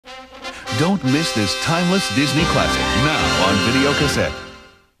Don't miss this timeless Disney classic now on videocassette.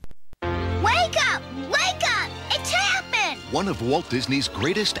 Wake up! Wake up! It's happened! One of Walt Disney's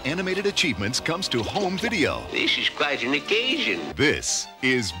greatest animated achievements comes to home video. This is quite an occasion. This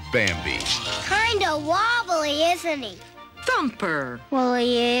is Bambi. Kinda wobbly, isn't he? Thumper. Well,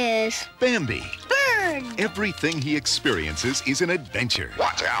 he is. Bambi. Bird. Everything he experiences is an adventure.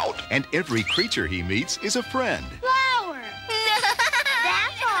 Watch out! And every creature he meets is a friend. Flower.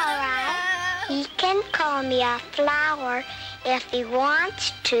 That's all right. He can call me a flower if he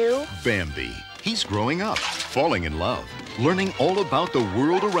wants to. Bambi. He's growing up, falling in love, learning all about the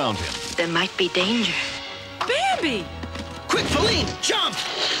world around him. There might be danger. Bambi! Quick, Feline, jump!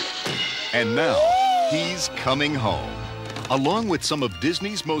 And now, he's coming home, along with some of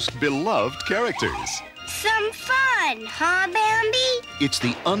Disney's most beloved characters. Some fun, huh, Bambi? It's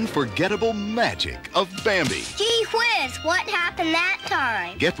the unforgettable magic of Bambi. Gee whiz, what happened that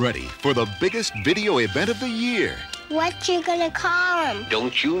time? Get ready for the biggest video event of the year. What you gonna call him?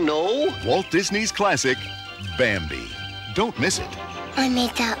 Don't you know? Walt Disney's classic, Bambi. Don't miss it. I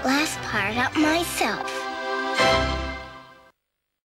made that last part up myself.